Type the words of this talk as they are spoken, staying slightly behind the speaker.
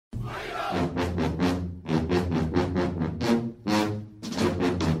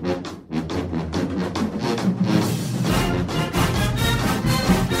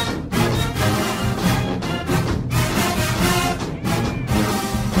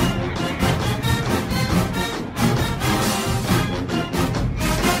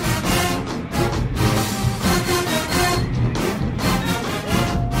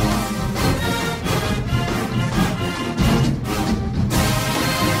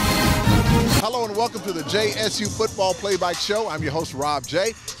Hello and welcome to the JSU Football Play-By Show. I'm your host, Rob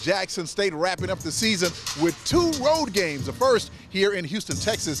J. Jackson State wrapping up the season with 2 road games. The first here in Houston,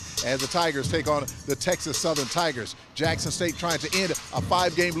 Texas, as the Tigers take on the Texas Southern Tigers. Jackson State trying to end a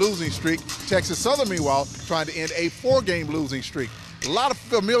 5-game losing streak. Texas Southern, meanwhile, trying to end a 4-game losing streak. A lot of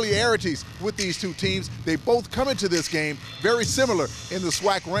familiarities with these two teams. They both come into this game very similar in the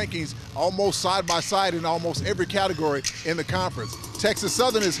SWAC rankings, almost side by side in almost every category in the conference. Texas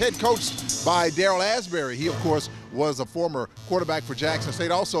Southern is head coached by Darryl Asbury. He, of course, was a former quarterback for Jackson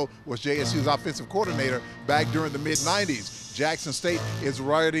State, also was JSU's offensive coordinator back during the mid-90s. Jackson State is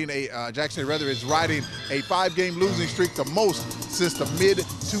riding a 5-game losing streak, the most since the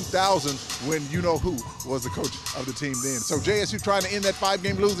mid-2000s when you-know-who was the coach of the team then. So JSU trying to end that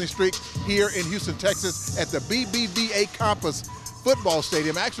 5-game losing streak here in Houston, Texas at the BBVA Campus Football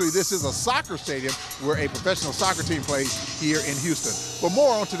Stadium. Actually, this is a soccer stadium where a professional soccer team plays here in Houston. For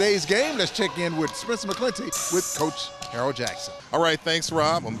more on today's game, let's check in with Spencer McClinty with Coach Harold Jackson. All right, thanks,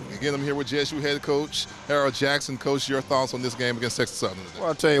 Rob. I'm here with JSU head coach Harold Jackson. Coach, your thoughts on this game against Texas Southern today? Well,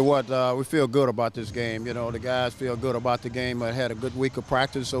 I'll tell you what, we feel good about this game. You know, the guys feel good about the game. I had a good week of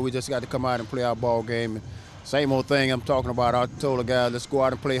practice, so we just got to come out and play our ball game. Same old thing I'm talking about. I told the guys, let's go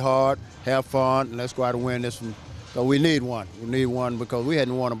out and play hard, have fun, and let's go out and win this one. So we need one. We need one because we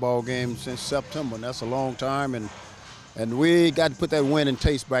hadn't won a ball game since September, and that's a long time. And we got to put that winning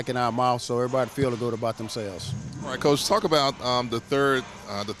taste back in our mouth so everybody feel good about themselves. All right, Coach, talk about the third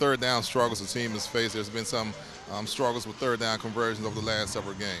down struggles the team has faced. There's been some struggles with third down conversions over the last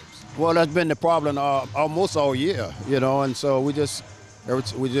several games. Well, that's been the problem almost all year, you know, and so we just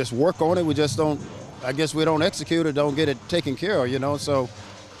work on it. We just don't, I guess we don't execute it, don't get it taken care of, you know, so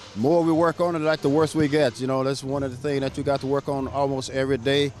more we work on it, like the worse we get. You know, that's one of the things that you got to work on almost every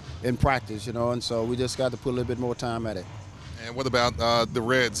day in practice, you know, and so we just got to put a little bit more time at it. And what about the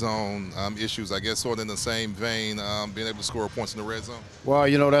red zone issues, I guess, sort of in the same vein, being able to score points in the red zone? Well,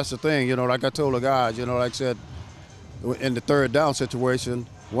 you know, that's the thing. You know, like I told the guys, you know, like I said, in the third down situation,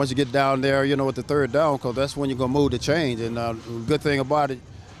 once you get down there, you know, with the third down, because that's when you're going to move the change. And the good thing about it,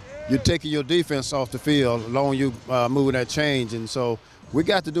 you're taking your defense off the field along you moving that change. And so we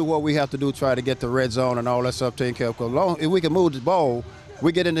got to do what we have to do, try to get the red zone and all that stuff taken care of. Because if we can move the ball,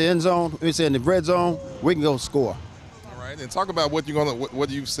 we get in the end zone, we say in the red zone, we can go score. All right, and talk about what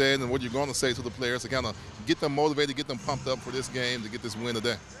you've said and what you're going to say to the players to kind of get them motivated, get them pumped up for this game to get this win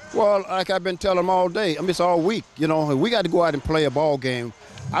today. Well, like I've been telling them all day, I mean, it's all week. You know, we got to go out and play a ball game.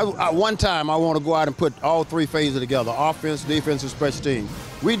 One time I want to go out and put all 3 phases together, offense, defense, and special teams.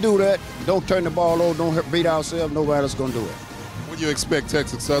 We do that, don't turn the ball over, don't beat ourselves, nobody else going to do it. What do you expect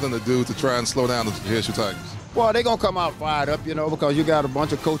Texas Southern to do to try and slow down the JSU Tigers? Well, they're going to come out fired up, you know, because you got a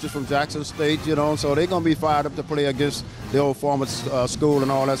bunch of coaches from Jackson State, you know, so they're going to be fired up to play against the old former school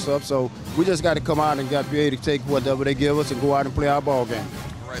and all that stuff. So we just got to come out and got to be able to take whatever they give us and go out and play our ball game.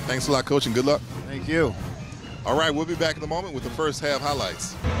 All right, thanks a lot, Coach, and good luck. Thank you. All right, we'll be back in a moment with the first half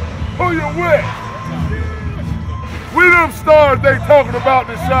highlights. Who you with? We them stars they talking about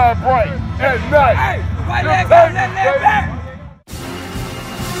that shine bright at night. Hey, white leg back, left leg back.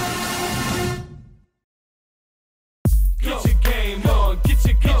 Get your game on, get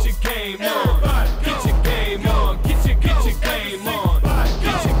your game on. Get your game on, get your game on.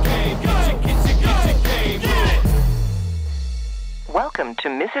 Get your game on. Welcome to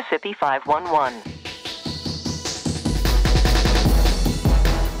Mississippi 511.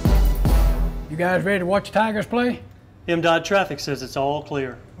 You guys ready to watch the Tigers play? MDOT traffic says it's all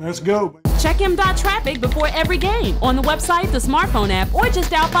clear. Let's go. Check MDOT traffic before every game on the website, the smartphone app, or just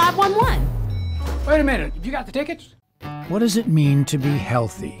dial 511. Wait a minute, you got the tickets? What does it mean to be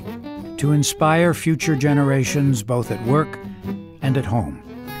healthy? To inspire future generations both at work and at home.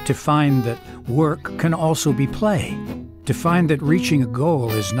 To find that work can also be play. To find that reaching a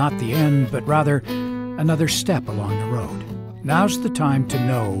goal is not the end, but rather another step along the road. Now's the time to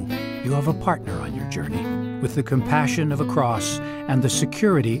know you have a partner on your journey with the compassion of a cross and the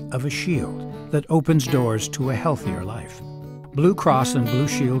security of a shield that opens doors to a healthier life. Blue Cross and Blue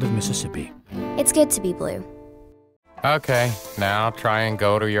Shield of Mississippi. It's good to be blue. Okay, now try and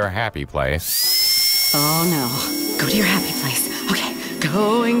go to your happy place. Oh no. Go to your happy place. Okay,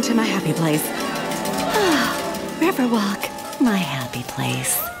 Going to my happy place. Riverwalk, my happy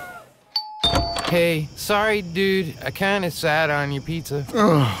place. Hey, sorry, dude. I kinda sat on your pizza.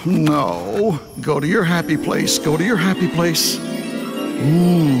 Oh, no. Go to your happy place. Go to your happy place.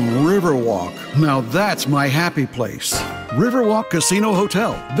 Riverwalk. Now that's my happy place. Riverwalk Casino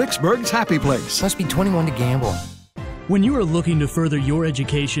Hotel, Vicksburg's happy place. Must be 21 to gamble. When you are looking to further your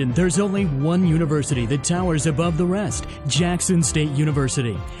education, there's only one university that towers above the rest, Jackson State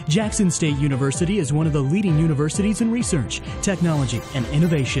University. Jackson State University is one of the leading universities in research, technology, and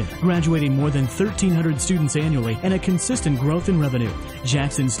innovation, graduating more than 1,300 students annually and a consistent growth in revenue.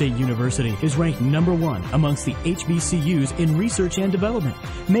 Jackson State University is ranked #1 amongst the HBCUs in research and development.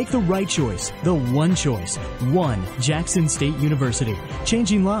 Make the right choice, the one choice. One Jackson State University,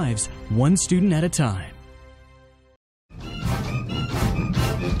 changing lives one student at a time.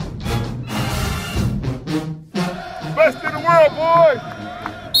 Best in the world, boys!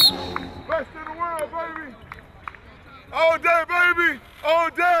 Best in the world, baby! All day, baby! All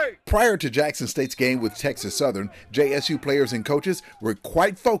day! Prior to Jackson State's game with Texas Southern, JSU players and coaches were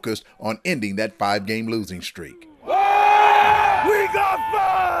quite focused on ending that 5-game losing streak. We got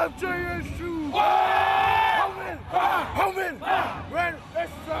 5, JSU! Home in! Ready?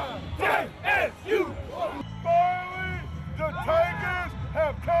 Let's try! JSU! Finally, the Tigers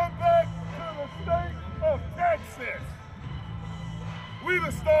have come back to the state of Texas. We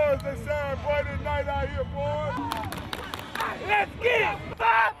the stars that shine bright at night out here, boys. Let's get it!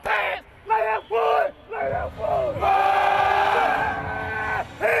 5 pants! Lay that wood! Lay that wood!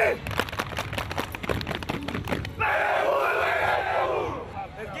 Hey! Lay that wood! Lay that wood!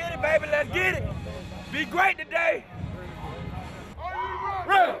 Let's get it, baby! Let's get it! Be great today!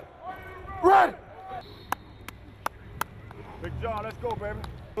 Ready! Ready! Big John, let's go, baby.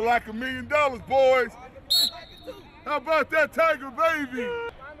 Like $1 million, boys. How about that Tiger, baby?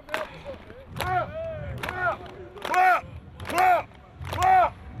 Clap! Clap! Clap!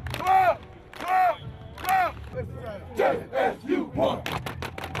 Clap! Clap! Clap! Clap! JSU-1!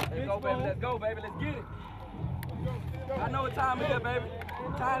 Let's go, baby. Let's go, baby. Let's get it. I know what time it is, baby.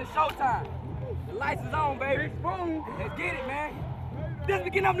 Time is showtime. The lights is on, baby. Let's get it, man. This is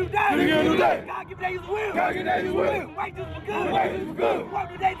beginning of new day. Beginning of new day. God give days a will. God give days a will. Wait just for good. Wait just for good.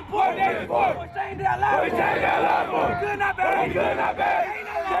 Walk the days to poor. Boy, change their life. Boy, change their life, boy. Good, not bad. Good, not bad. Ain't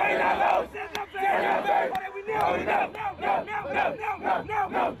not low. Ain't not low. Send not bad. Boy, we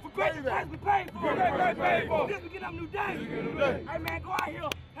now. For great price we paid for. This is beginning of new day. Hey, man, go out here.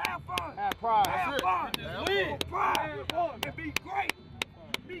 Have fun. Have pride. Have fun. Win. Pride. And be great.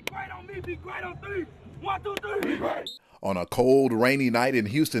 Be great on me. Be great on 3. 1, 2, 3. Be great. On a cold, rainy night in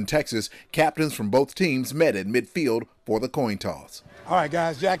Houston, Texas, captains from both teams met at midfield for the coin toss. All right,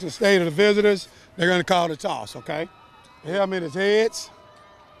 guys, Jackson State are the visitors. They're going to call the toss, okay? The helmet is heads,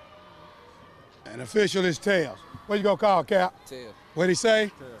 and official is tails. What you going to call, Cap? Tails. What'd he say?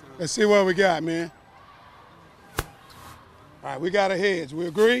 Tails. Let's see what we got, man. All right, we got a heads. We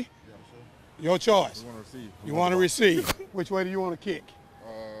agree? Yeah, sure. Your choice. You want to receive. Which way do you want to kick?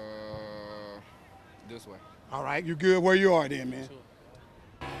 This way. All right, you good where you are then, man.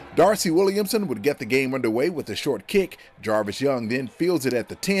 Darcy Williamson would get the game underway with a short kick. Jarvis Young then fields it at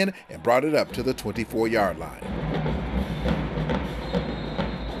the 10 and brought it up to the 24-yard line.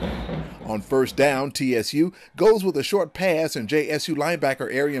 On first down, TSU goes with a short pass, and JSU linebacker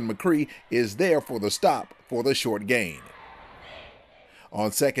Arian McCree is there for the stop for the short gain.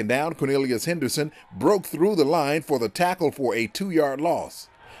 On second down, Cornelius Henderson broke through the line for the tackle for a 2-yard loss.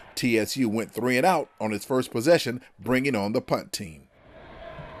 TSU went 3 and out on its first possession, bringing on the punt team.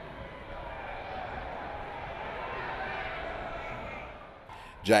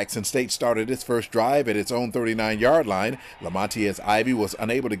 Jackson State started its first drive at its own 39-yard line. Lamontiez Ivy was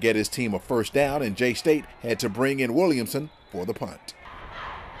unable to get his team a first down, and J-State had to bring in Williamson for the punt.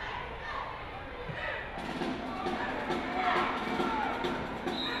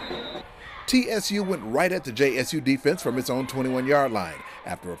 TSU went right at the JSU defense from its own 21-yard line.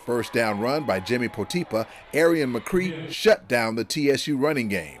 After a first down run by Jimmy Potipa, Arian McCree shut down the TSU running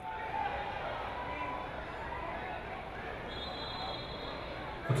game.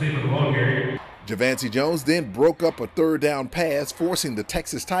 Javancy Jones then broke up a third down pass, forcing the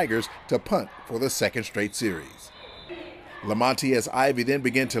Texas Tigers to punt for the second straight series. Lamontiez Ivy then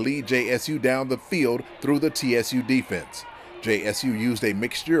began to lead JSU down the field through the TSU defense. JSU used a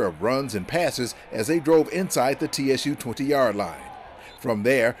mixture of runs and passes as they drove inside the TSU 20-yard line. From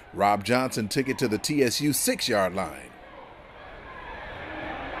there, Rob Johnson took it to the TSU 6-yard line.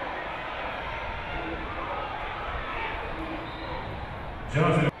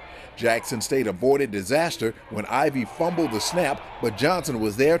 Jackson State avoided disaster when Ivy fumbled the snap, but Johnson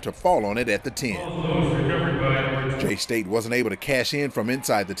was there to fall on it at the 10. J-State wasn't able to cash in from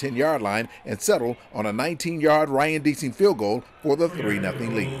inside the 10-yard line and settle on a 19-yard Ryan Deasing field goal for the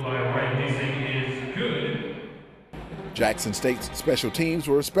 3-0 lead. Jackson State's special teams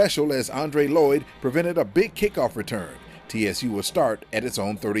were special as Andre Lloyd prevented a big kickoff return. TSU will start at its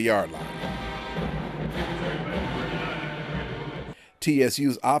own 30-yard line.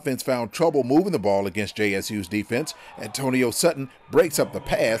 TSU's offense found trouble moving the ball against JSU's defense. Antonio Sutton breaks up the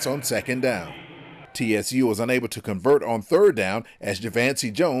pass on 2nd down. TSU was unable to convert on 3rd down as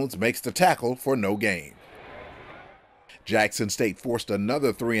Javancy Jones makes the tackle for no gain. Jackson State forced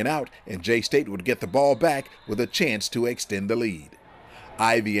another 3-and-out, and J-State would get the ball back with a chance to extend the lead.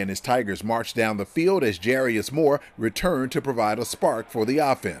 Ivy and his Tigers marched down the field as Jarius Moore returned to provide a spark for the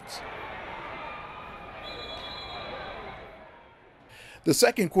offense. The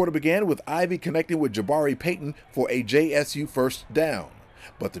second quarter began with Ivy connecting with Jabari Payton for a JSU first down.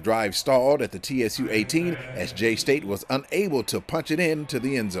 But the drive stalled at the TSU 18 as J-State was unable to punch it in to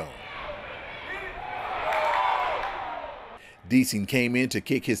the end zone. Deasing came in to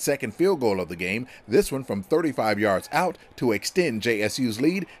kick his second field goal of the game, this one from 35 yards out to extend JSU's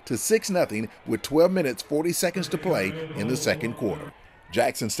lead to 6-0 with 12 minutes 40 seconds to play in the second quarter.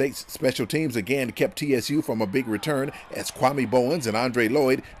 Jackson State's special teams again kept TSU from a big return as Kwame Bowens and Andre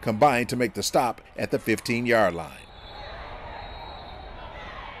Lloyd combined to make the stop at the 15-yard line.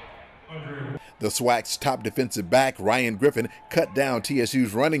 The SWAC's top defensive back, Ryan Griffin, cut down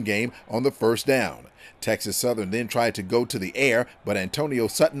TSU's running game on the first down. Texas Southern then tried to go to the air, but Antonio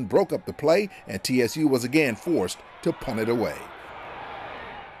Sutton broke up the play, and TSU was again forced to punt it away.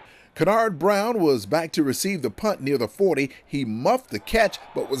 Kennard Brown was back to receive the punt near the 40. He muffed the catch,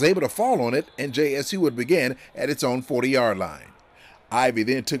 but was able to fall on it, and JSU would begin at its own 40-yard line. Ivy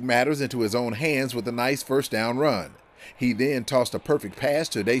then took matters into his own hands with a nice first down run. He then tossed a perfect pass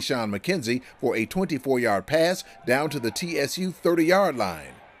to Deshaun McKenzie for a 24-yard pass down to the TSU 30-yard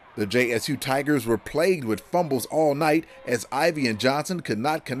line. The JSU Tigers were plagued with fumbles all night as Ivy and Johnson could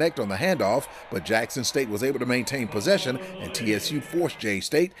not connect on the handoff, but Jackson State was able to maintain possession, and TSU forced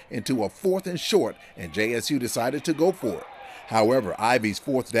J-State into a 4th and short, and JSU decided to go for it. However, Ivy's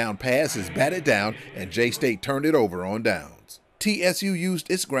 4th down pass is batted down, and J-State turned it over on downs. TSU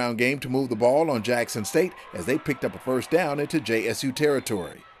used its ground game to move the ball on Jackson State as they picked up a first down into JSU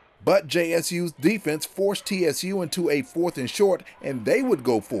territory. But JSU's defense forced TSU into a 4th and short, and they would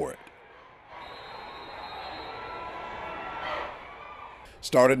go for it.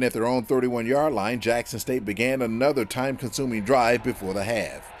 Starting at their own 31-yard line, Jackson State began another time-consuming drive before the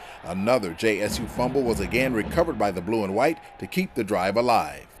half. Another JSU fumble was again recovered by the blue and white to keep the drive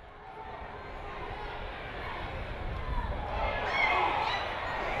alive.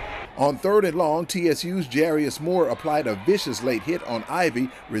 On 3rd and long, TSU's Jarius Moore applied a vicious late hit on Ivy,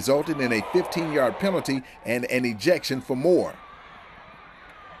 resulting in a 15-yard penalty and an ejection for Moore.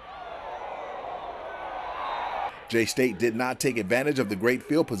 J-State did not take advantage of the great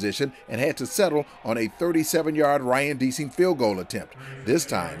field position and had to settle on a 37-yard Ryan Deasing field goal attempt. This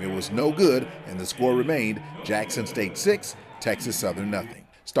time it was no good, and the score remained Jackson State 6, Texas Southern nothing.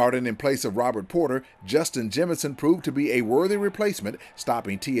 Starting in place of Robert Porter, Justin Jemison proved to be a worthy replacement,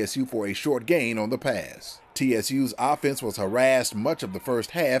 stopping TSU for a short gain on the pass. TSU's offense was harassed much of the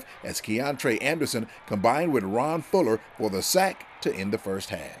first half as Keontre Anderson combined with Ron Fuller for the sack to end the first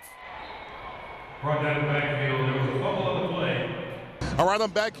half. Brought down the backfield, there was a fumble on the play. All right,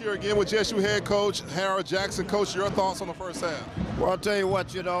 I'm back here again with JSU head coach Harold Jackson. Coach, your thoughts on the first half? Well, I'll tell you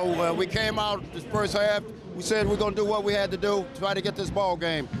what, we came out this first half. We said we're going to do what we had to do to try to get this ball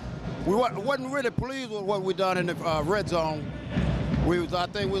game. We wasn't really pleased with what we done in the red zone. I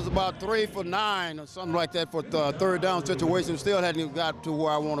think we was about 3 for 9 or something like that for the 3rd down situation. Still hadn't got to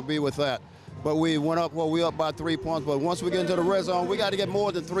where I want to be with that. But we went up, we up by 3 points. But once we get into the red zone, we got to get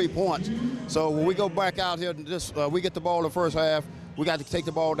more than 3 points. So when we go back out here, we get the ball in the first half, we got to take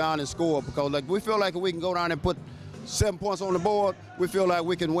the ball down and score because we feel like if we can go down and put 7 points on the board, we feel like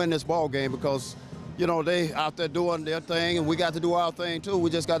we can win this ball game because they out there doing their thing, and we got to do our thing too.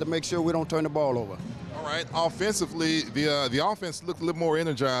 We just got to make sure we don't turn the ball over. All right, offensively, the offense looked a little more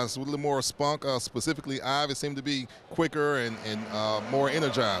energized, with a little more spunk. Specifically, Ivy seemed to be quicker and more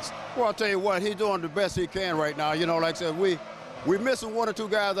energized. Well, I'll tell you what, he's doing the best he can right now. Like I said, we're missing 1 or 2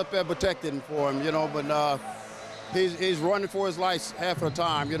 guys up there protecting for him, but he's running for his life half of the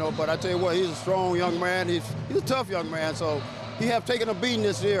time, But I tell you what, he's a strong young man. He's a tough young man, so he have taken a beating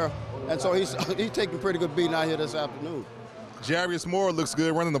this year. And so he's taking pretty good beating out here this afternoon. Jarius Moore looks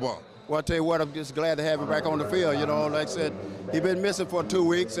good running the ball. Well, I'll tell you what, I'm just glad to have him back on the field. Like I said, He's been missing for 2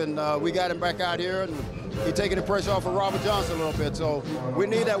 weeks, and we got him back out here, and he's taking the pressure off of Robert Johnson a little bit. So we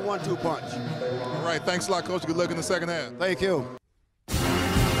need that 1-2 punch. All right, thanks a lot, Coach. Good luck in the second half. Thank you.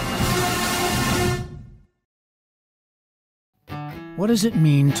 What does it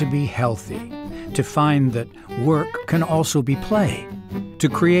mean to be healthy? To find that work can also be play? To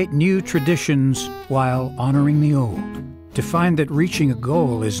create new traditions while honoring the old? To find that reaching a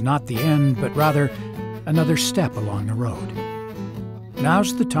goal is not the end, but rather another step along the road?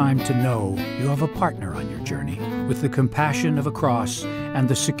 Now's the time to know you have a partner on your journey with the compassion of a cross and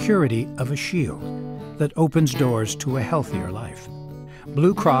the security of a shield that opens doors to a healthier life.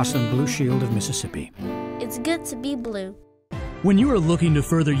 Blue Cross and Blue Shield of Mississippi. It's good to be blue. When you are looking to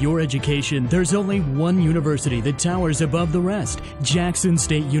further your education, there's only one university that towers above the rest, Jackson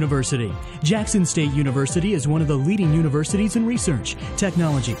State University. Jackson State University is one of the leading universities in research,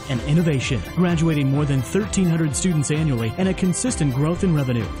 technology, and innovation, graduating more than 1,300 students annually and a consistent growth in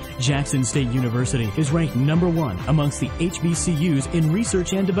revenue. Jackson State University is ranked #1 amongst the HBCUs in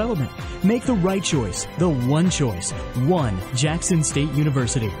research and development. Make the right choice, the one choice, one Jackson State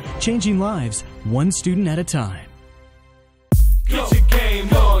University, changing lives one student at a time. Get your game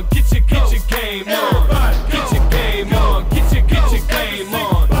on, get your game on. Get your game on, get your game on. Get your game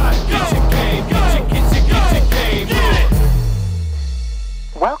on.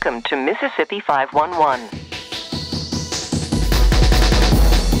 Welcome to Mississippi 511.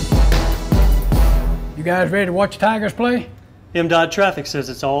 You guys ready to watch the Tigers play? MDOT traffic says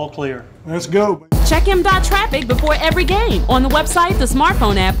it's all clear. Let's go. Check MDOT traffic before every game on the website, the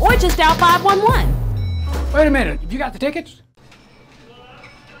smartphone app, or just dial 511. Wait a minute. You got the tickets?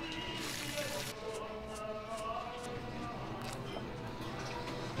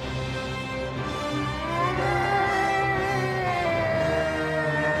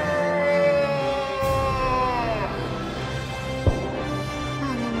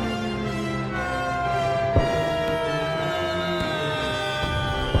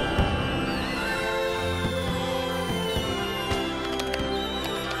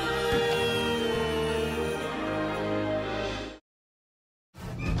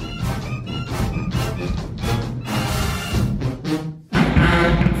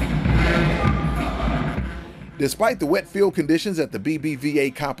 Despite the wet field conditions at the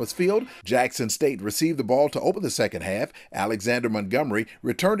BBVA Campus Field, Jackson State received the ball to open the second half. Alexander Montgomery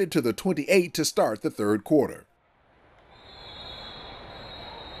returned it to the 28 to start the third quarter.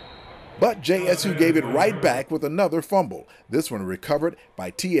 But JSU gave it right back with another fumble. This one recovered by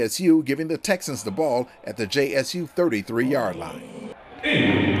TSU, giving the Texans the ball at the JSU 33-yard line.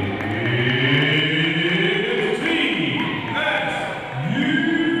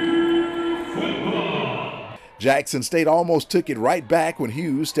 Jackson State almost took it right back when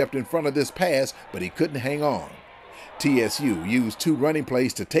Hughes stepped in front of this pass, but he couldn't hang on. TSU used 2 running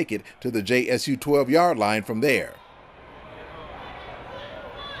plays to take it to the JSU 12-yard line from there.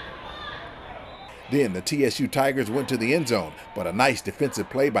 Then the TSU Tigers went to the end zone, but a nice defensive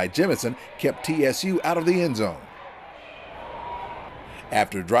play by Jemison kept TSU out of the end zone.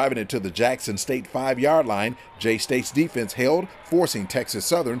 After driving it to the Jackson State 5-yard line, J-State's defense held, forcing Texas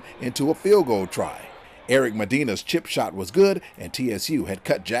Southern into a field goal try. Eric Medina's chip shot was good, and TSU had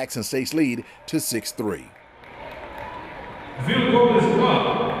cut Jackson State's lead to 6-3. Field goal is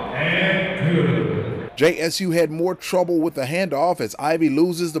up and good. JSU had more trouble with the handoff as Ivy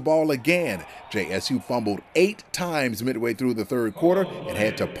loses the ball again. JSU fumbled 8 times midway through the third quarter and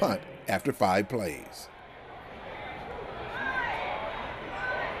had to punt after 5 plays.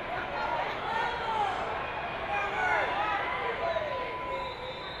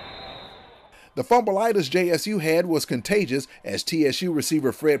 The fumbleitis JSU had was contagious as TSU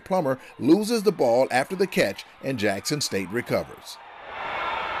receiver Fred Plummer loses the ball after the catch and Jackson State recovers.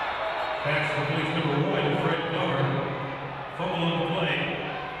 Pass complete number 1, Fred Plummer. Fumble on the play.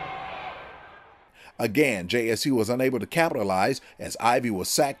 Again, JSU was unable to capitalize as Ivy was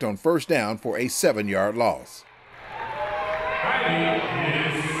sacked on first down for a 7-yard loss.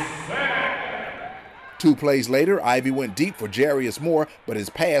 Ivy is sacked. 2 plays later, Ivy went deep for Jarius Moore, but his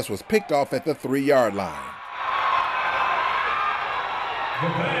pass was picked off at the 3-yard line. The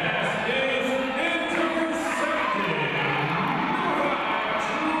pass is intercepted.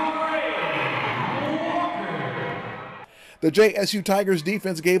 The JSU Tigers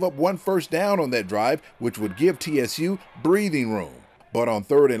defense gave up 1 first down on that drive, which would give TSU breathing room. But on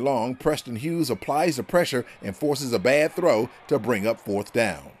 3rd and long, Preston Hughes applies the pressure and forces a bad throw to bring up 4th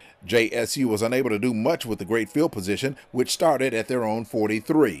down. JSU was unable to do much with the great field position, which started at their own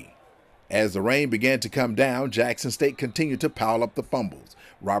 43. As the rain began to come down, Jackson State continued to pile up the fumbles.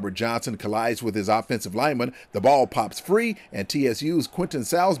 Robert Johnson collides with his offensive lineman. The ball pops free, and TSU's Quentin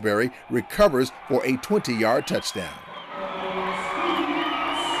Salisbury recovers for a 20-yard touchdown.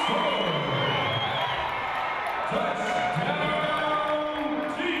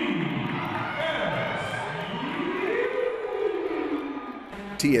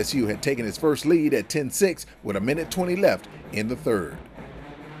 TSU had taken its first lead at 10-6 with 1:20 left in the third.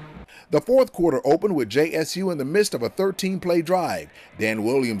 The fourth quarter opened with JSU in the midst of a 13-play drive. Dan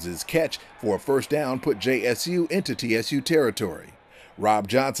Williams' catch for a first down put JSU into TSU territory. Rob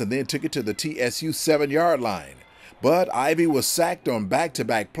Johnson then took it to the TSU 7-yard line. But Ivy was sacked on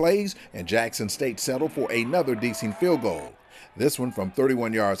back-to-back plays, and Jackson State settled for another decent field goal. This one from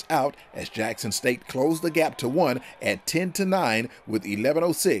 31 yards out as Jackson State closed the gap to 1 at 10-9 with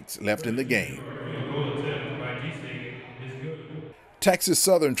 11:06 left in the game. Texas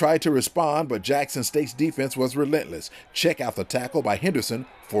Southern tried to respond, but Jackson State's defense was relentless. Check out the tackle by Henderson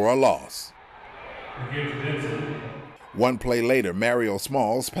for a loss. One play later, Mario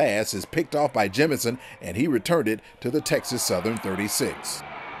Small's pass is picked off by Jemison, and he returned it to the Texas Southern 36.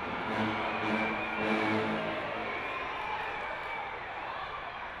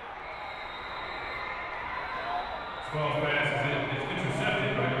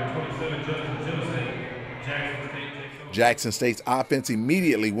 Jackson State's offense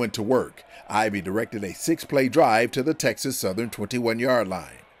immediately went to work. Ivy directed a 6-play drive to the Texas Southern 21-yard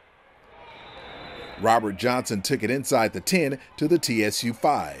line. Robert Johnson took it inside the 10 to the TSU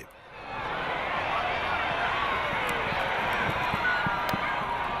 5.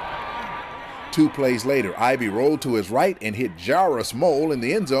 Two plays later, Ivy rolled to his right and hit Jairus Mole in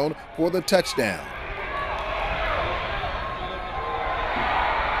the end zone for the touchdown.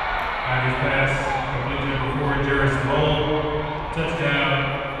 Ivy's pass completed before Jairus Mole.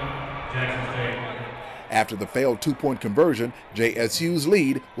 Touchdown, Jackson State. After the failed 2-point conversion, JSU's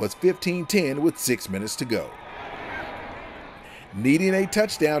lead was 15-10 with 6 minutes to go. Needing a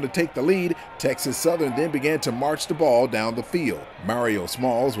touchdown to take the lead, Texas Southern then began to march the ball down the field. Mario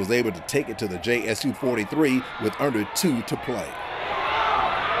Smalls was able to take it to the JSU 43 with under 2 to play.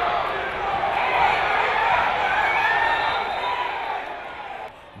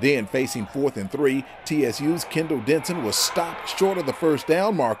 Then, facing 4th and 3, TSU's Kendall Denson was stopped short of the first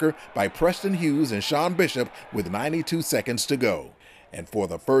down marker by Preston Hughes and Sean Bishop with 92 seconds to go. And for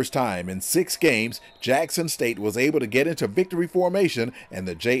the first time in 6 games, Jackson State was able to get into victory formation, and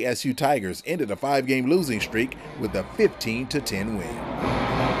the JSU Tigers ended a 5-game losing streak with a 15-10 win.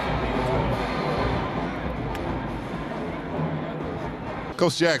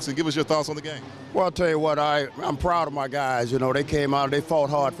 Coach Jackson, give us your thoughts on the game. Well, I'll tell you what, I'm proud of my guys. You know, they came out, they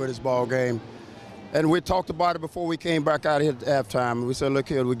fought hard for this ball game. And we talked about it before we came back out here at halftime. We said, look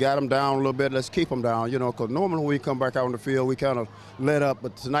here, we got them down a little bit, let's keep them down, you know, because normally when we come back out on the field, we kind of let up.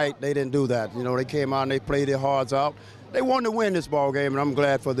 But tonight, they didn't do that. You know, they came out and they played their hearts out. They wanted to win this ball game, and I'm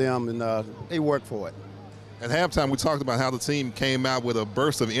glad for them, and they worked for it. At halftime, we talked about how the team came out with a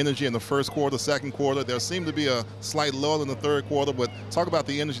burst of energy in the first quarter, second quarter. There seemed to be a slight lull in the third quarter, but talk about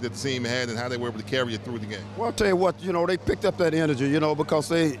the energy that the team had and how they were able to carry it through the game. Well, I'll tell you what, you know, they picked up that energy, you know, because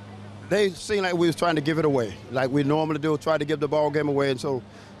they seemed like we was trying to give it away, like we normally do, try to give the ball game away. And so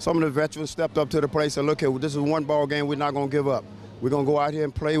some of the veterans stepped up to the plate and said, look here, this is one ball game we're not going to give up. We're going to go out here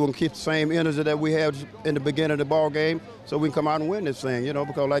and play. We're going to keep the same energy that we had in the beginning of the ball game so we can come out and win this thing, you know,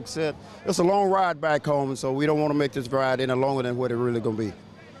 because like I said, it's a long ride back home, and so we don't want to make this ride any longer than what it really going to be.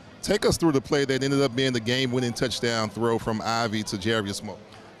 Take us through the play that ended up being the game-winning touchdown throw from Ivy to Jairus Mole.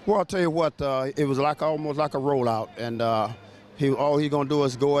 Well, I'll tell you what, it was like almost like a rollout, and all he's going to do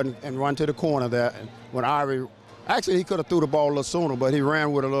is go and run to the corner there. And when Ivy, actually he could have threw the ball a little sooner, but he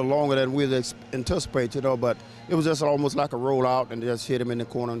ran with it a little longer than we anticipated, you know, but it was just almost like a rollout and just hit him in the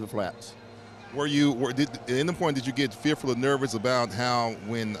corner of the flats. At any point did you get fearful or nervous about how,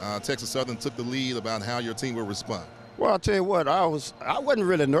 when Texas Southern took the lead, about how your team would respond? Well, I'll tell you what, I wasn't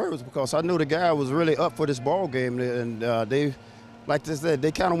really nervous because I knew the guy was really up for this ball game, and they, like I said,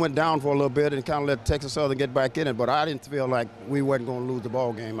 they kind of went down for a little bit and kind of let Texas Southern get back in it, but I didn't feel like we wasn't going to lose the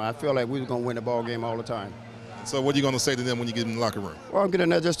ball game. I feel like we was going to win the ball game all the time. So what are you going to say to them when you get in the locker room? Well, I'm going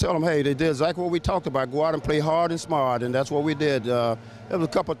to just tell them, hey, they did exactly what we talked about. Go out and play hard and smart, and that's what we did. There was a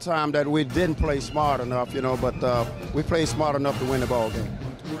couple of times that we didn't play smart enough, you know, but we played smart enough to win the ball game.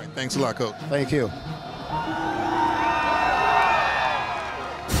 All right, thanks a lot, Coach. Thank you.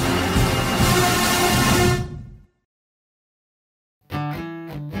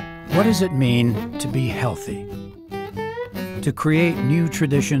 What does it mean to be healthy? To create new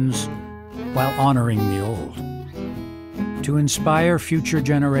traditions while honoring the old. To inspire future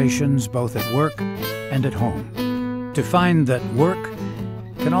generations both at work and at home. To find that work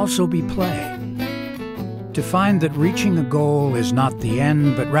can also be play. To find that reaching a goal is not the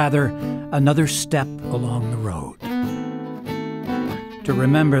end, but rather another step along the road. To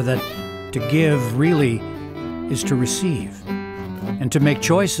remember that to give really is to receive, and to make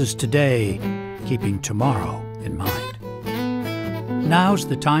choices today, keeping tomorrow in mind. Now's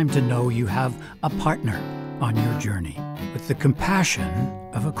the time to know you have a partner on your journey, with the compassion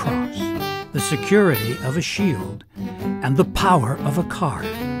of a cross, the security of a shield, and the power of a card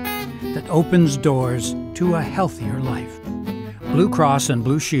that opens doors to a healthier life. Blue Cross and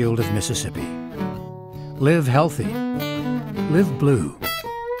Blue Shield of Mississippi. Live healthy. Live blue.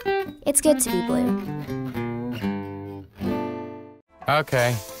 It's good to be blue.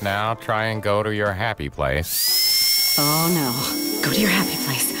 Okay, now try and go to your happy place. Oh no. Go to your happy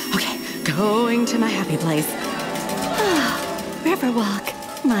place. Okay, going to my happy place. Riverwalk,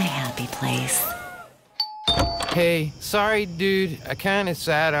 my happy place. Hey, sorry, dude. I kinda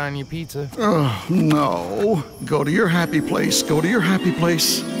sat on your pizza. Oh, no. Go to your happy place. Go to your happy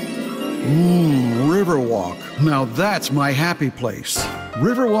place. Riverwalk. Now that's my happy place.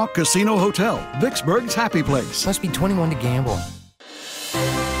 Riverwalk Casino Hotel, Vicksburg's happy place. Must be 21 to gamble.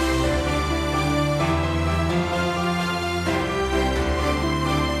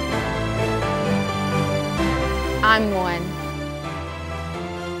 I'm one.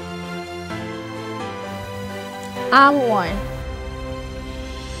 I'm one.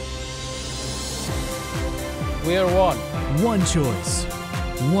 We're one. One choice,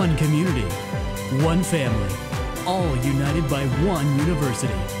 one community, one family, all united by one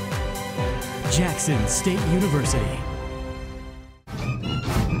university. Jackson State University.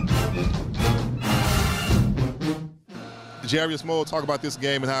 Jarius Moore, talk about this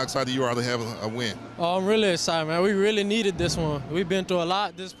game and how excited you are to have a win. Oh, I'm really excited, man. We really needed this one. We've been through a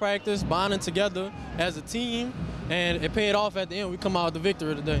lot this practice, bonding together as a team, and it paid off at the end. We come out with the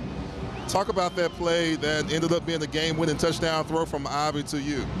victory today. Talk about that play that ended up being the game-winning touchdown throw from Ivy to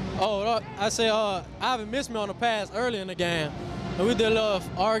you. Oh, I say Ivy missed me on the pass early in the game, and we did a little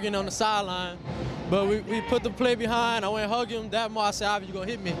arguing on the sideline, but we put the play behind. I went and hugged him. That more I said, Ivy, you're going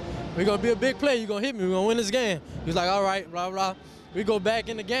to hit me. We're going to be a big play. You're going to hit me. We're going to win this game. He was like, all right, blah, blah. We go back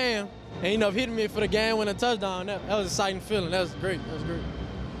in the game, and he ended up hitting me for the game-winning touchdown. That was an exciting feeling. That was great. That was great.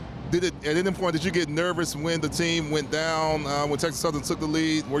 At any point, did you get nervous when the team went down, when Texas Southern took the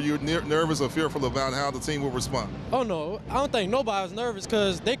lead? Were you nervous or fearful about how the team would respond? Oh, no. I don't think nobody was nervous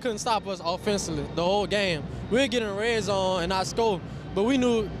because they couldn't stop us offensively the whole game. We were getting red zone and not score, but we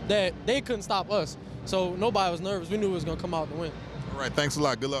knew that they couldn't stop us. So nobody was nervous. We knew we was going to come out to win. All right, thanks a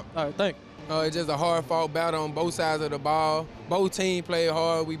lot. Good luck. All right, thanks. It's just a hard-fought battle on both sides of the ball. Both teams played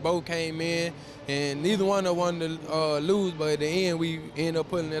hard. We both came in, and neither one of us wanted to lose, but at the end, we ended up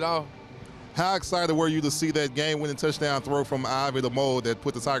pulling it off. How excited were you to see that game-winning touchdown throw from Ivy to Moe that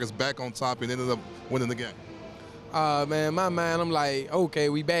put the Tigers back on top and ended up winning the game? Man, my mind, I'm like, okay,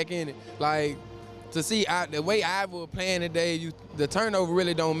 we back in it. Like, to see the way Ivy was playing today, the turnover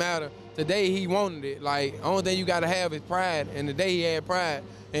really don't matter. Today, he wanted it. Like, only thing you got to have is pride, and today he had pride.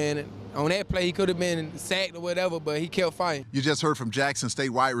 And on that play, he could have been sacked or whatever, but he kept fighting. You just heard from Jackson State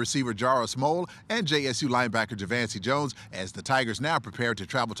wide receiver Jarvis Moll and JSU linebacker Javancy Jones as the Tigers now prepare to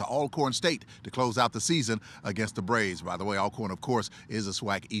travel to Alcorn State to close out the season against the Braves. By the way, Alcorn, of course, is the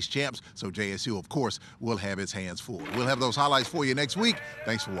SWAC East champs, so JSU, of course, will have its hands full. We'll have those highlights for you next week.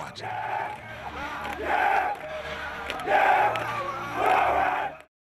 Thanks for watching.